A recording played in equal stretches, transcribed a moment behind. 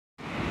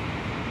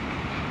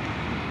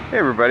Hey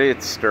everybody,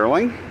 it's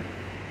Sterling,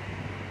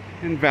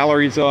 and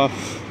Valerie's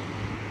off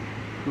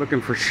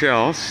looking for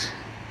shells.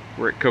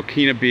 We're at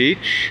Coquina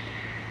Beach,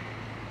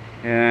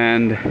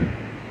 and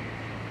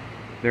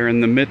they're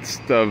in the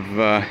midst of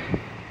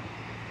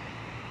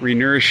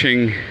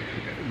renourishing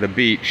the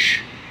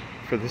beach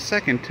for the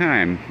second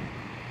time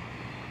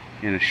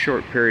in a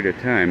short period of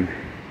time.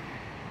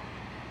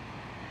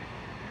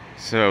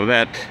 So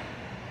that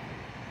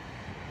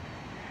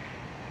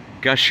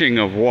gushing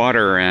of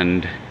water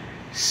and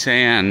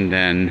sand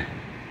and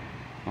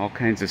all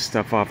kinds of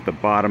stuff off the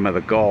bottom of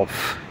the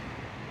Gulf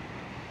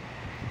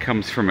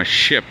comes from a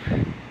ship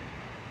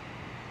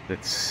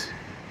that's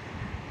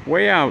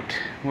way out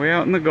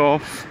in the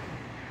Gulf,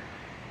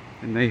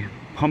 and they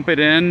pump it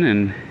in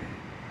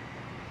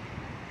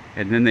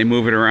and then they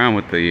move it around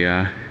with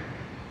the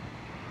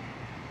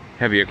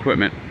heavy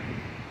equipment.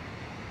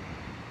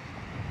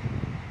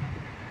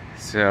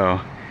 So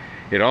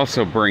it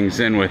also brings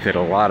in with it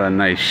a lot of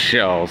nice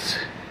shells.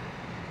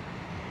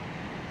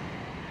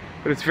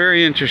 But it's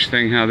very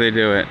interesting how they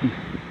do it.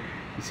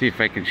 Let's see if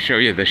I can show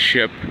you the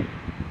ship.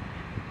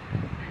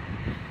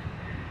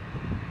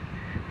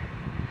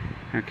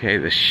 Okay,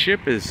 the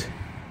ship is...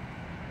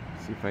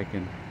 Let's see if I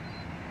can...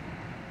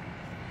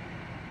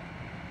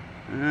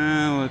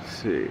 let's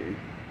see.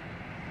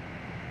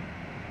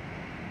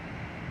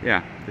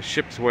 Yeah, the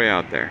ship's way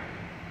out there.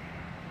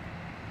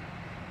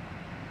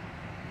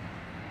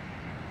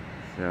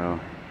 So,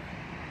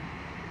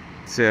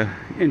 it's an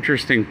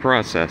interesting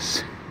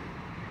process.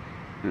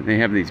 And they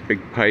have these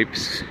big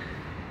pipes,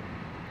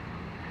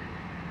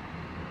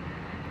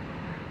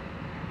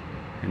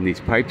 and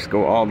these pipes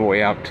go all the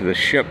way out to the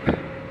ship.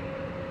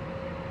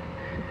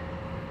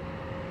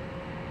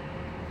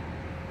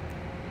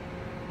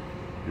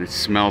 And it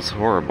smells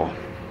horrible,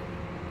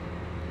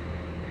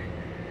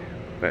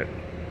 but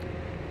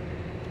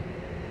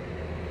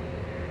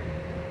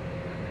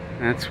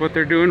that's what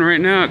they're doing right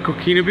now at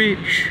Coquina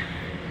Beach.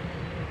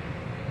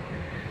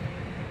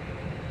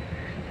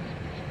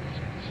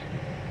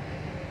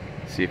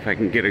 See if I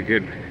can get a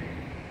good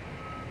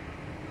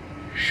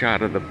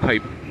shot of the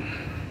pipe.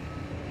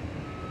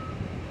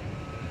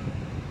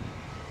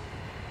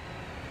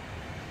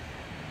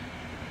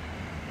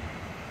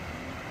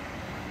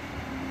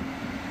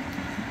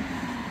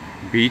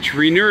 Beach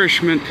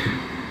renourishment.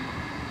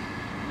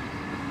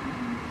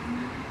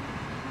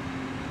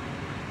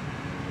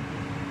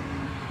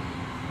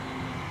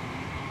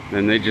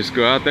 Then they just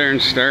go out there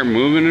and start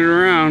moving it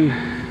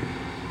around.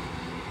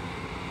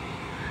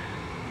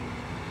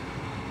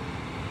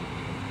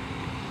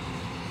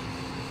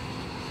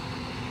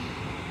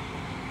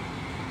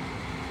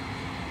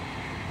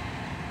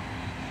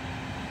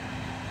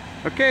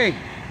 Okay,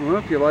 well,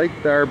 if you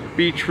liked our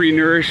beach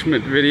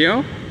renourishment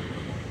video,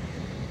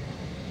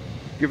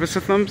 give us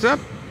a thumbs up.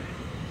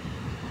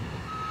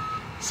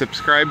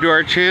 Subscribe to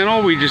our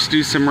channel. We just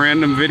do some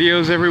random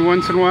videos every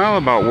once in a while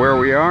about where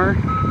we are,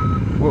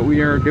 what we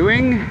are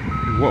doing,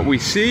 what we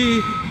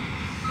see.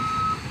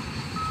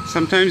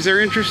 Sometimes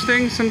they're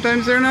interesting,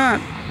 sometimes they're not.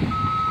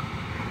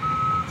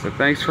 So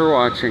thanks for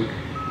watching.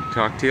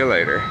 Talk to you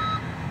later.